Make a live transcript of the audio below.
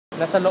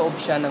nasa loob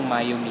siya ng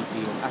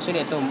myometrium.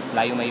 Actually, ito,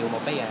 leiomyoma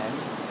pa yan.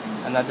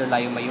 Another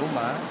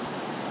leiomyoma.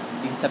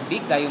 This is a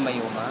big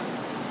leiomyoma.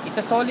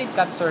 It's a solid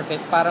cut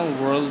surface, parang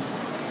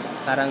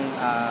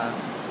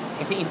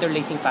kasi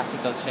interlacing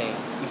fascicles siya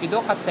eh. If you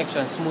do a cut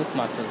section, smooth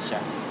muscles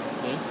siya.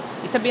 Okay?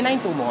 It's a benign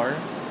tumor.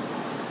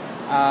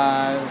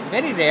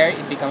 Very rare,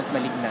 it becomes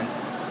malignant.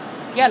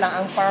 Kaya lang,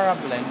 ang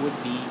problem would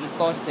be, it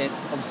causes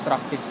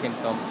obstructive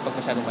symptoms pag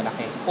masyadong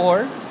malaki.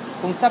 Or,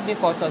 kung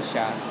submucosal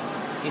siya,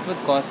 it would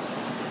cause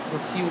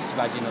profuse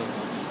vaginal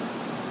bleeding.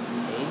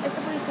 Okay? Ito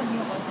po yung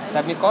submucosal?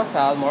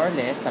 Submucosal, more or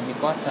less,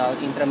 submucosal,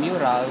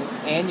 intramural,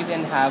 and you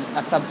can have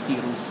a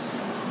subserous.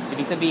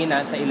 Ibig sabihin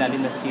na sa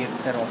ilalim na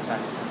serosa.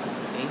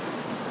 Okay?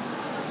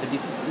 So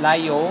this is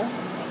lyo.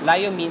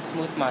 Lyo means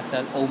smooth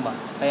muscle, oma.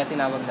 Kaya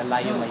tinawag na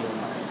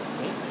leiomyoma.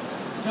 Okay?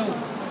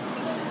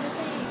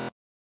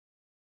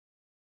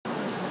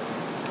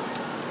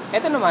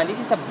 Ito naman, this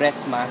is a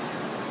breast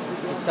mass.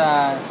 It's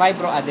a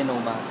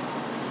fibroadenoma.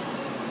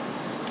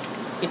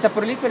 It's a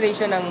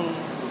proliferation ng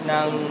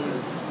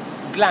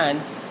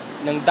glands,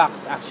 ng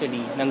ducts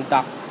actually, ng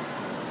ducts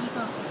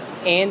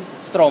and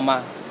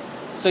stroma.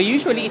 So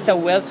usually it's a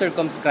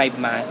well-circumscribed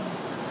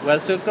mass.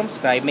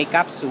 Well-circumscribed, may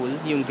capsule,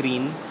 yung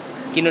green.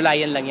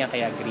 Kinulayan lang yan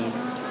kaya green.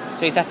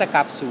 So it has a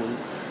capsule.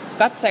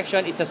 Cut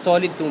section, it's a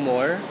solid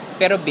tumor,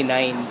 pero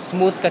benign.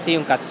 Smooth kasi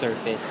yung cut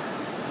surface.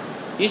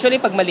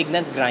 Usually pag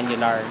malignant,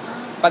 granular.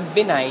 Pag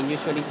benign,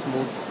 usually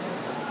smooth.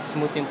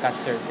 Smooth yung cut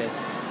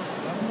surface.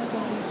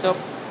 So,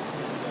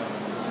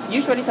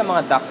 usually sa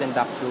mga ducts and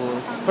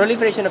ductules,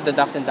 proliferation of the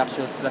ducts and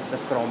ductules plus the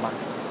stroma.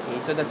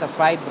 Okay, so that's a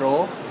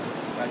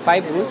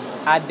fibrous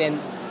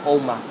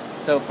adenoma.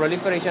 So,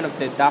 proliferation of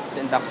the ducts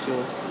and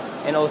ductules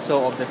and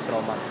also of the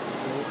stroma.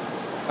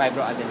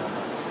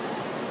 Fibroadenoma.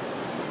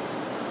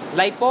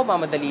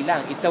 Lipoma, madali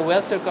lang. It's a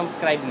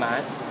well-circumscribed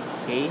mass.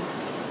 Okay?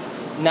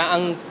 Na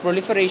ang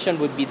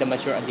proliferation would be the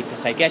mature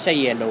adipocyte. Kaya siya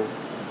yellow.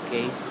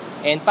 Okay?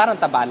 And parang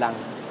taba lang.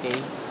 Okay?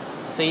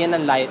 So, yan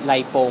ang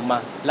lipoma.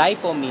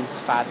 Lipo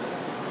means fat.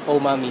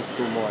 Oma means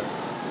tumor.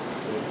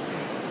 Okay?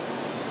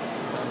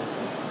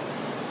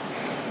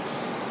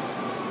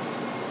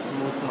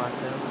 Smooth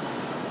muscle.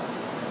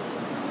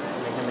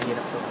 Medyo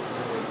mahirap to.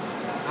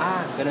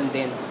 Ganun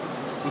din.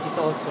 This is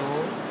also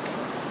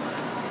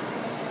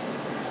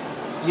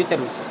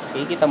uterus.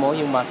 Okay? Kita mo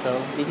yung muscle.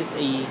 This is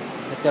a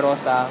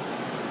serosa.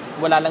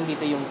 Wala lang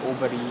dito yung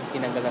ovary,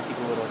 tinanggal na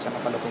siguro, tsaka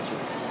fallopian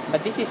tube.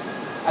 But this is,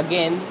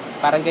 again,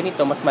 parang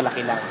ganito, mas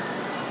malaki lang.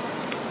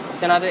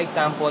 It's another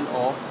example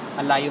of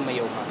a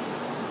leiomyoma.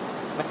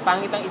 Mas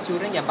pangit ang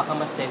itsura niya, baka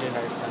mas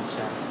cellular lang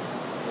siya.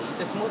 Okay.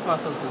 It's a smooth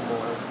muscle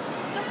tumor.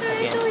 Doctor,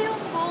 ito yung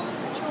buong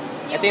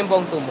tumor. Ito yung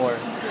buong tumor.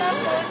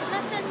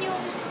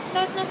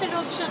 Tapos nasa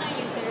loob siya ng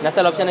uterus. Nasa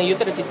loob siya ng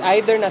uterus. It's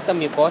either nasa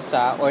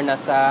mucosa or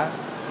nasa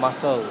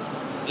muscle.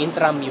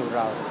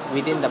 Intramural.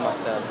 Within the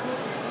muscle.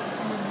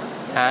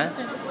 Ha?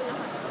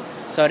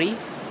 Sorry?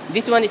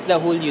 This one is the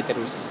whole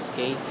uterus.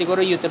 Okay?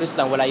 Siguro uterus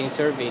lang, wala yung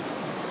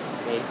cervix.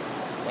 Okay?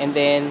 And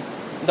then,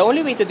 the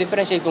only way to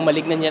differentiate kung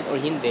malignan yan or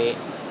hindi,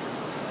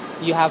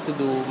 you have to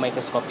do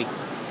microscopic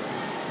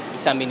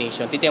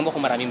examination. Titiyan mo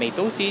kung marami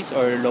mitosis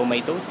or low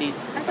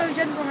mitosis. So,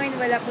 dyan po ngayon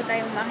wala po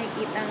tayong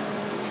makikitang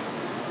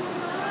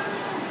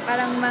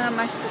parang mga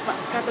mash po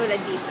katulad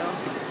dito?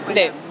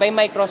 Hindi. By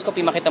microscopy,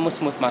 makita mo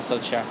smooth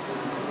muscle siya.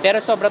 Pero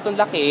sobra tong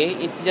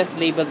laki, it's just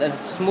labeled as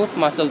smooth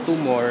muscle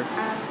tumor.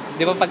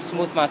 Di ba pag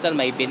smooth muscle,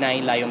 may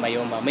benign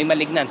leiomyoma, may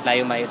malignant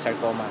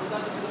leiomyosarcoma.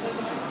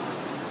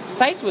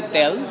 Size would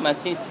tell,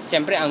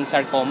 siyempre ang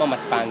sarcoma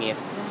mas pangit.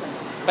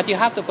 But you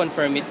have to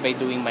confirm it by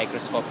doing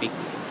microscopic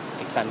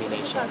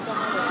examination.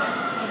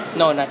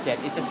 No, not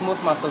yet. It's a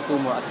smooth muscle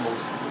tumor at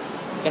most.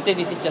 Kasi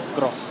this is just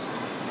gross.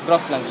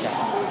 Gross lang siya.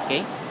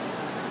 Okay?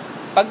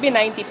 Pag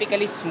benign,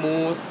 typically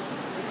smooth,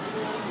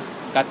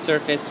 cut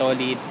surface,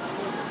 solid.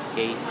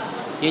 Okay?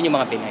 Yun yung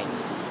mga benign.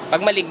 Pag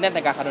malignant,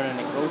 nagkakaroon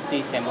ng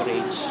necrosis,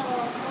 hemorrhage.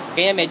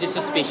 Kaya medyo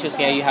suspicious,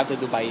 kaya you have to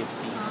do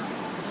biopsy. Okay?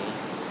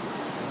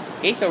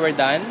 Okay, so we're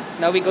done.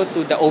 Now we go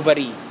to the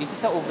ovary. This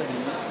is a ovary.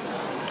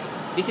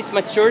 This is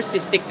mature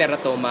cystic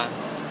teratoma.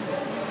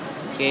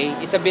 Okay?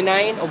 It's a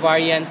benign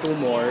ovarian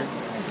tumor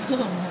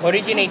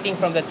originating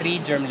from the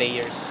 3 germ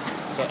layers.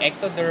 So,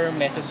 ectoderm,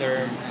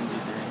 mesoderm,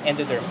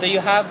 endoderm. So,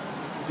 you have,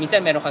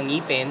 minsan meron kang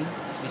ngipin.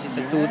 This is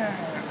a tooth.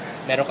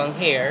 Meron kang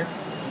hair.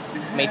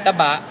 May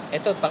taba.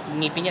 Ito,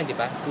 ngipin yan, di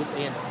ba? Tooth,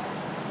 ayan.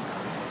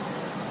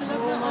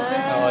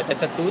 Oh,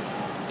 that's a tooth.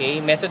 Okay,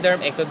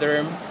 mesoderm,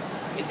 ectoderm.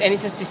 And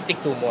it's a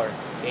cystic tumor.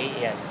 Okay,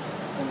 ayan.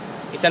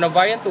 It's an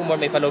ovarian tumor,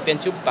 may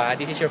fallopian tube pa.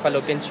 This is your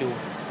fallopian tube.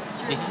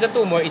 This is the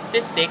tumor, it's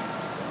cystic.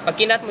 Pag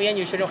kinat mo yan,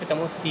 usually kita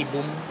mo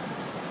sebum.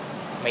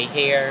 May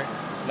hair,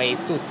 may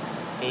tooth.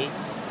 Okay?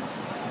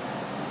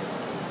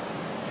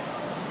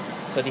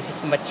 So, this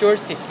is mature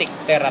cystic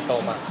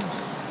teratoma.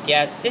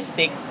 Kaya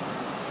cystic,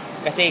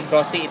 kasi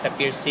grossly it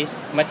appears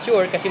cyst.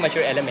 Mature kasi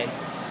mature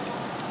elements.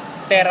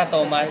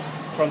 Teratoma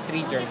from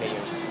 3 germ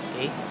layers.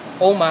 Okay?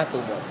 Oma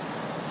tumor.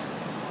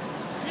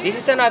 This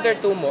is another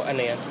tumor.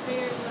 Ano yan?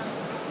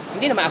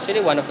 Hindi naman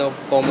actually one of the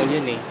common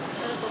yun eh.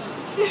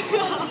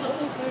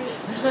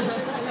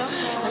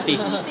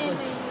 Cyst.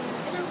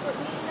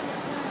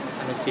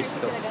 Ano cyst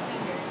to?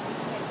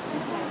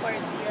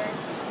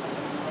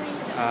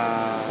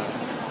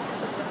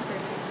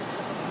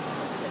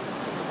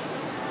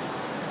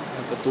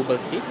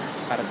 Tubal cyst,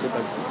 para tubal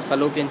cyst,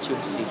 fallopian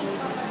tube cyst,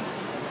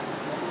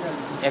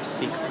 F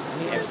cyst,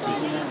 F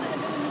cyst.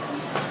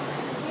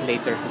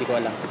 Later, hindi ko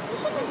alam.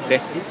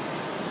 Breast cyst.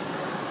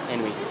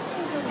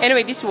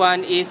 Anyway, this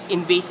one is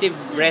invasive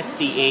breast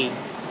CA.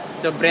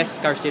 So breast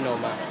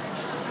carcinoma.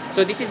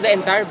 So this is the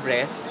entire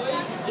breast.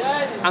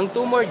 Ang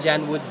tumor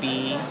dyan would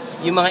be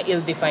yung mga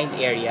ill-defined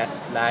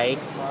areas,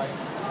 like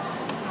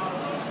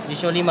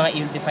usually mga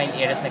ill-defined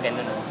areas na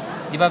gano'n, no?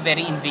 Di ba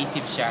very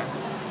invasive siya?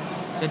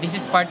 So this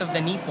is part of the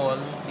nipple.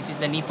 This is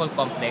the nipple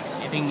complex.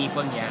 Ito yung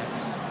nipple niya.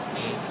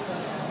 Okay.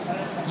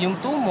 Yung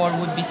tumor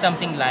would be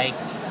something like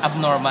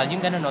abnormal.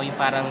 Yung gano'n, no? Yung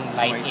parang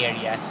light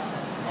areas.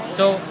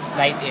 So,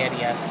 light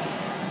areas.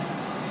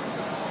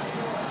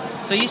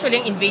 So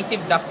usually, yung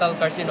invasive ductal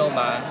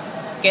carcinoma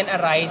can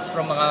arise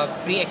from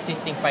mga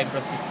pre-existing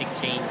fibrocystic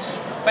change.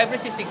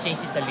 Fibrocystic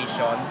change is a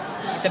lesion.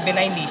 It's a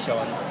benign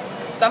lesion.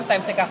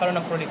 Sometimes, nagkakaroon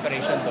ng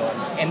proliferation doon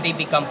and they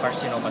become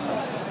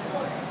carcinomatous.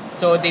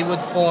 So, they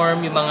would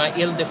form yung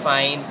mga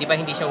ill-defined, di ba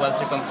hindi siya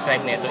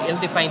well-circumscribed nito,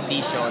 ill-defined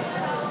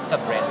lesions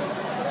sa breast.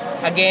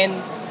 Again,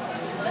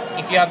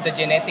 if you have the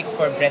genetics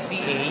for breast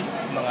CA,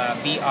 mga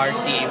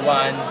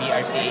BRCA1,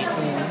 BRCA2,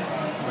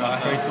 mga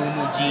HER2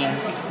 gene,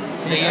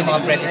 so yung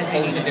mga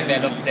predisposed to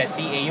develop breast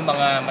CA, yung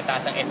mga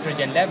mataas ang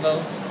estrogen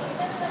levels,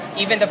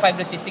 even the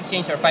fibrocystic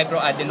change or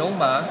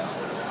fibroadenoma,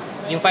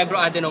 yung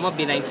fibroadenoma,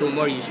 benign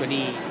tumor,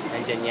 usually,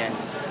 nandyan yan.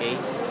 Okay?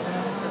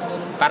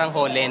 Parang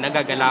hole,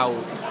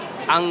 nagagalaw.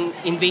 Ang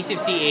invasive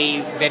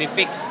CA, very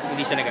fixed,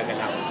 hindi siya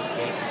nagagalaw.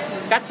 Okay?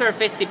 Cut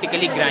surface,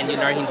 typically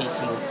granular, hindi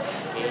smooth.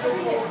 Okay?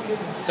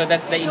 So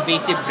that's the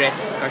invasive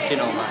breast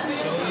carcinoma.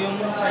 So yung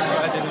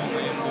fibroadenoma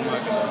yung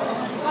gumagalaw.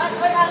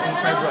 Yung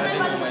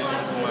fibroadenoma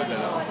yung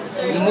gumagalaw.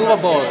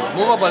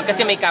 Movable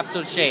kasi may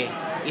capsule siya eh.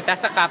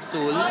 Itaas sa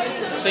capsule,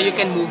 so you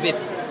can move it.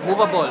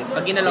 Movable.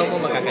 Pag ginalaw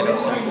mo, magagalaw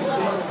siya.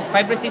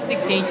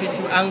 Fibrocystic changes,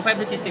 ang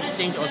fibrocystic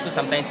change also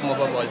sometimes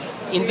movable.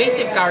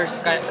 Invasive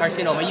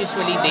carcinoma,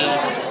 usually they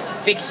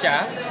fix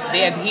siya,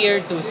 they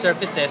adhere to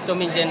surfaces, so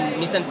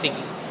minsan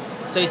fixed.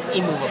 So it's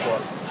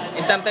immovable.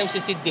 And sometimes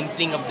you see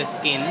dimpling of the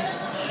skin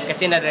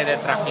kasi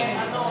nare-retract yung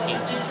skin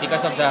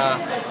because of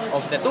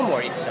the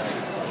tumor itself.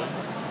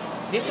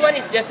 This one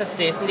is just a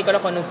cyst, hindi ko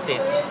alam kung anong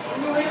cyst.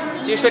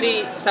 So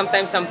usually,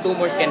 sometimes some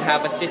tumors can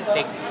have a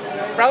cystic.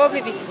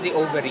 Probably this is the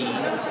ovary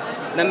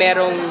na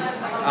merong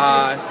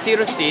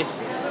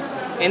cirrhosis,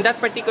 and that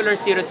particular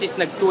cirrhosis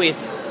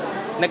nag-twist,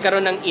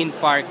 nagkaroon ng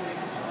infarct.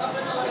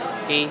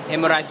 Okay?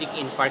 Hemorrhagic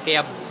infarct,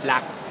 kaya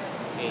black.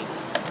 Okay?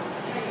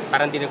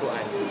 Parang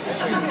dinaguan.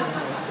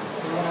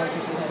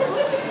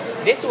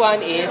 This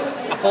one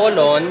is a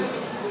colon.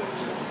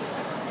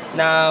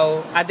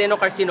 Now,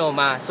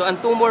 adenocarcinoma. So, ang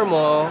tumor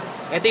mo,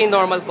 ito yung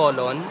normal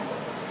colon.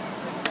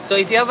 So,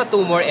 if you have a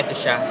tumor, ito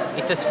siya.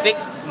 It's a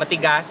fixed,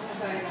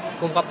 matigas.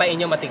 Kung papain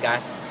nyo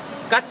matigas.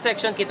 Cut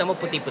section, kita mo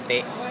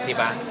puti-puti.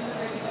 Diba?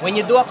 When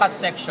you do a cut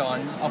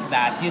section of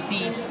that, you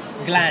see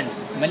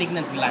glands,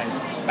 malignant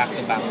glands, back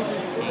to back.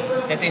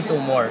 Okay. So, ito yung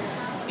tumor.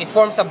 It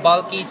forms a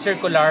bulky,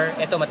 circular,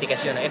 ito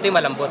matigas yun. Ito yung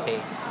malambot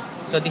eh.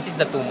 So, this is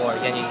the tumor.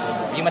 Yan yung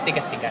tumor. Yung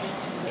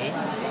matigas-tigas. Okay?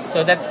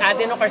 So, that's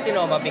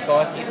adenocarcinoma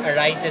because it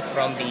arises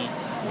from the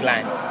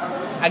glands.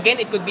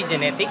 Again, it could be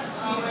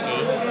genetics.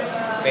 Okay?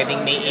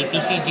 Pwedeng may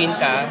APC gene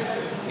ka,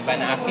 di ba,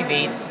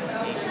 na-activate. Okay?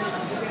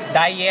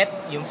 Diet,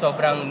 yung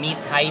sobrang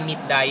meat, high meat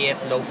diet,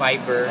 low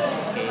fiber.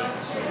 Okay?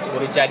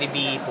 Puro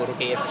Jollibee, puro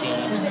KFC,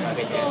 mga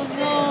ganyan.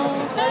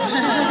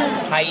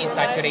 High in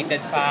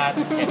saturated fat,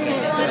 etc.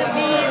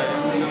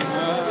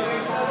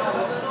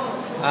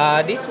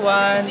 This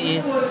one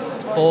is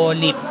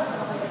polyp.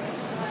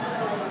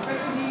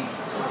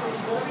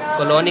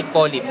 Colonic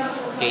polyp.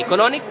 Okay,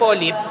 colonic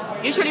polyp,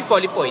 usually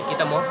polypoid.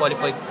 Kita mo,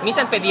 polypoid.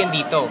 Minsan pwede yan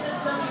dito.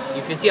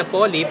 If you see a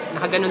polyp,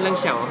 nakaganon lang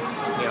siya, oh.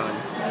 Yun.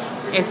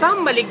 And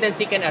some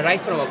malignancy can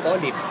arise from a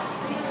polyp.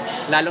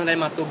 Lalong na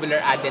mga tubular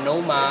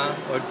adenoma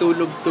or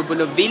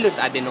tubulovilus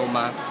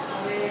adenoma.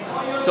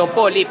 So,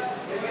 polyp.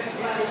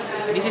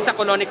 This is a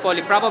colonic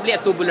polyp, probably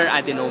a tubular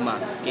adenoma.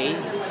 Okay?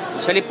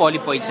 Usually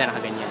polypoid siya,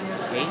 nakaganyan.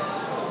 Okay?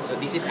 So,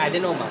 this is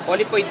adenoma.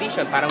 Polypoid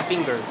lesion, parang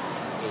finger.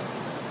 Okay.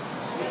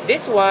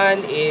 This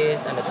one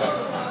is, ano to?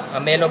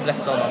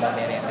 Ameloblastoma.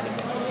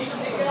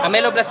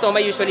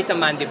 Ameloblastoma usually sa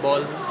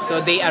mandible. So,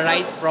 they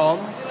arise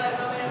from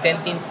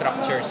dentine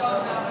structures.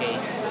 Okay?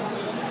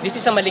 This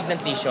is a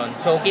malignant lesion.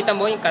 So, kita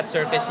mo yung cut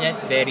surface niya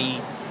is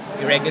very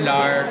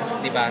irregular,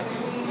 di ba?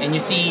 And you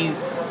see,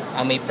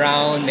 may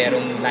brown,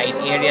 merong light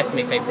areas,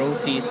 may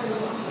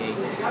fibrosis. Okay?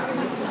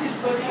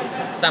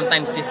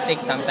 Sometimes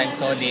cystic,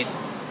 sometimes solid.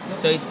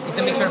 So, it's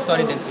a mixture of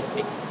solid and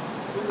cystic.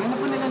 Ano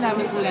po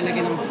nalalaman kung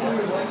lalagyan ng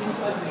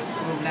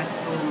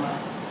blastoma?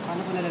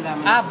 Paano po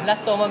nalalaman?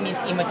 Blastoma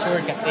means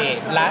immature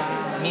kasi. Blast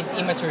means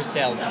immature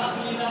cells.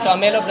 So,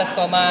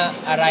 ameloblastoma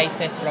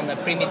arises from a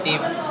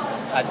primitive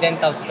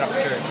dental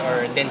structures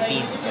or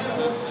dentine.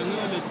 Ano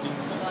ulit yung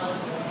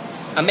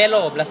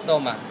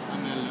Ameloblastoma.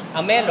 amelo?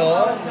 Amelo,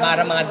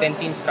 para mga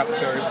dentine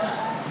structures.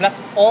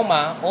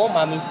 Blastoma,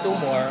 oma means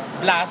tumor.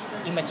 Blast,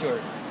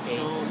 immature. Okay?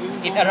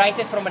 It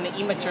arises from an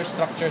immature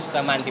structure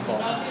sa mandible.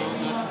 So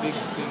that big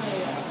thing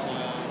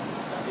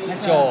is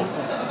Jaw.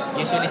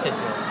 Usually sa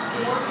jaw.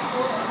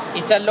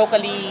 Okay? It's a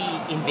locally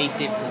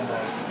invasive tumor.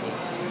 Okay?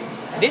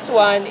 This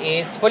one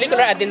is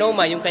follicular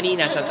adenoma, yung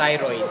kanina sa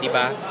thyroid, di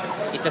ba?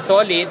 It's a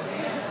solid.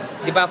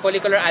 Di ba,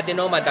 follicular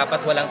adenoma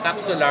dapat walang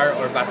capsular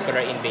or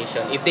vascular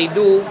invasion. If they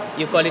do,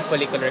 you call it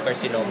follicular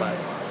carcinoma.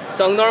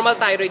 So, ang normal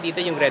thyroid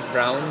dito yung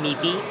red-brown,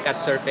 meaty, cut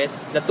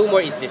surface. The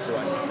tumor is this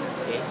one.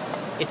 Okay?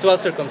 It's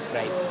well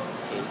circumscribed.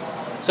 Okay?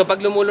 So,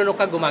 pag lumulunok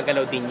ka,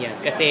 gumagalaw din yan.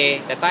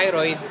 Kasi the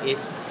thyroid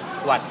is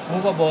what?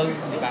 Movable,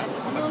 di ba?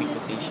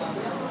 Magpigmentation.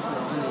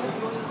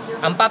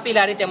 Ang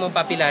papillarity, among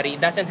papillary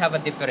doesn't have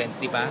a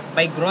difference, di ba?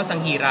 By gross,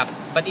 ang hirap.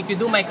 But if you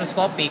do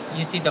microscopic,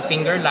 you see the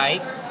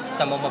finger-like,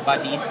 some of my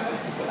bodies.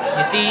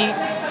 You see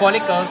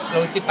follicles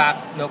closely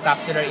packed, no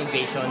capsular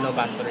invasion, no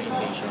vascular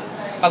invasion.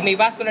 Pag may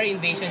vascular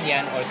invasion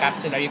yan, or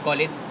capsular, you call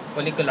it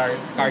follicular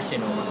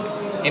carcinoma.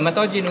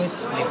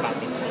 Hematogenous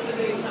lymphatics.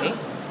 Okay?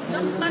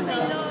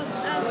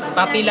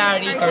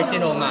 Papillary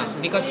carcinoma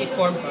because it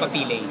forms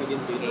papillae. Okay?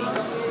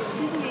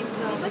 Excuse me,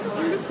 but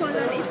in the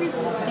colon, if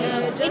it's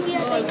just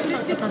small,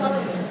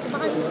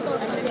 baka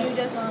and then you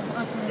just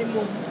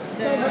remove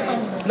the...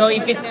 No,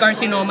 if it's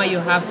carcinoma,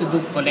 you have to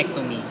do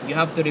colectomy. You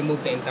have to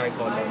remove the entire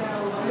colon.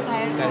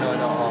 Ganon,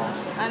 oo.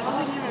 Ano ko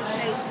yung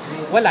replace?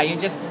 Wala, you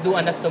just do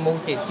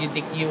anastomosis.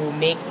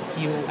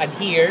 You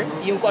adhere,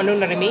 yung kung ano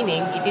na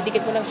remaining,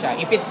 itidikit mo lang siya.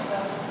 If it's,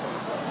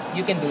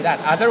 you can do that.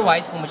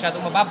 Otherwise, kung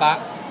masyadong mababa,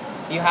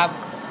 you have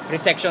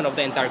resection of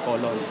the entire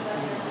colon.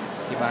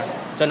 Diba?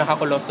 So,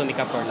 naka-colostomy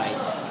ka for life.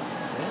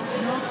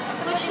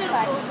 Question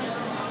po.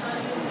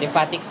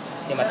 Lymphatics,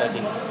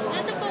 hematogenous.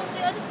 Ito po,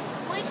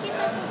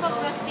 makikita po ba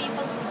gross day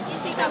pag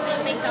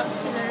may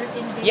capsular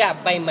invasion? Yeah,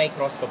 by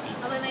microscopy.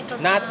 By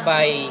microscopy. Not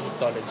by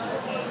histology.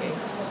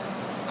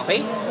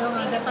 Okay? Okay?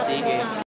 Sige.